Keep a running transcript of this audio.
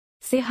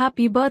say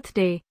happy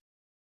birthday.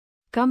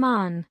 Come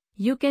on,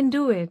 you can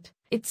do it.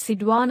 It's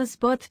Sidoine's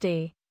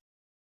birthday.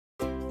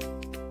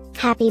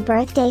 Happy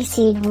birthday,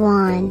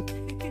 Sidoine.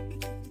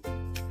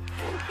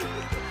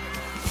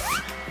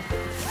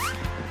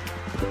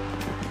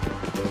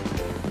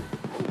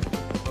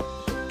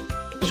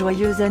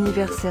 Joyeux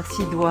anniversaire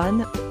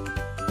Sidoine.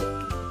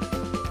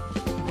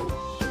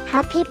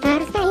 Happy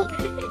birthday,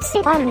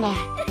 Sidoine.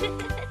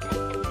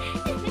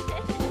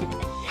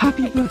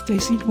 Happy birthday,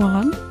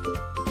 Sidoine.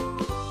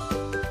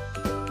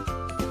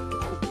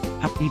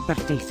 Happy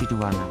birthday,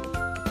 Sidoine.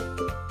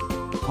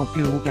 Hope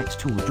you get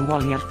to do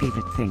all your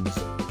favorite things.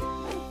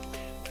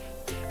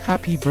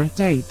 Happy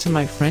birthday to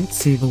my friend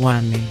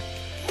Sidoine.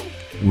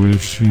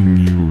 Wishing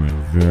you a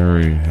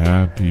very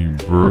happy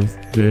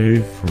birthday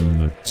from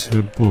the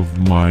tip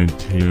of my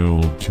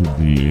tail to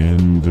the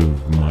end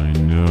of my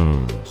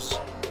nose.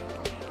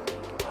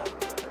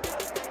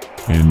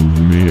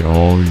 And may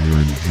all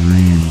your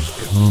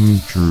dreams come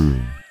true.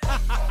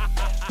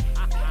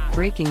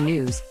 Breaking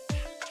news.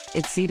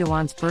 It's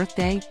Sidoine's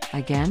birthday,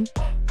 again?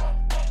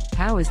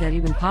 How is that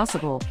even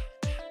possible?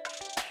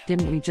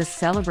 Didn't we just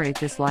celebrate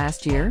this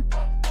last year?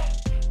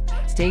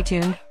 Stay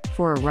tuned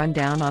for a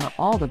rundown on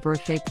all the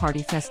birthday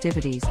party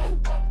festivities.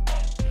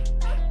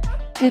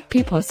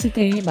 Happy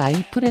birthday, my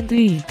friend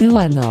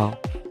Sidoine.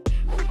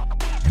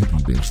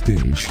 Happy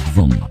birthday,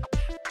 Sidoine.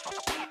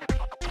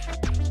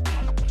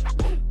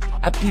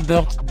 Happy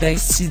birthday,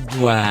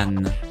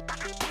 Sidoine.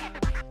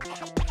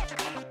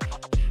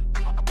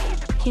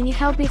 Can you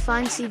help me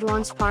find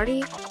Sidoine's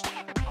party?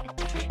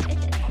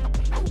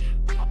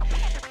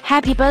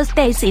 Happy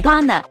birthday,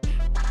 Sidoine.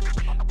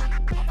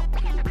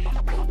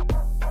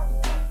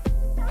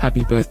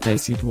 Happy birthday,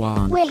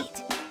 Sidoine.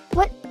 Wait,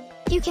 what?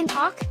 You can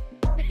talk?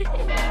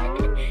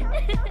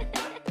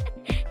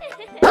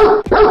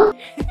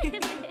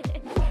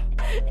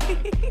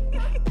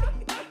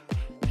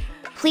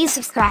 Please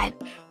subscribe,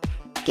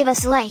 give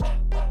us a like,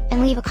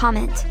 and leave a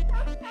comment.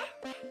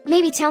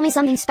 Maybe tell me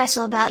something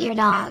special about your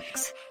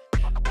dogs.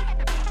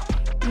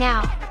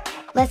 Now,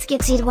 let's get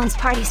Sidoine's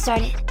party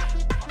started.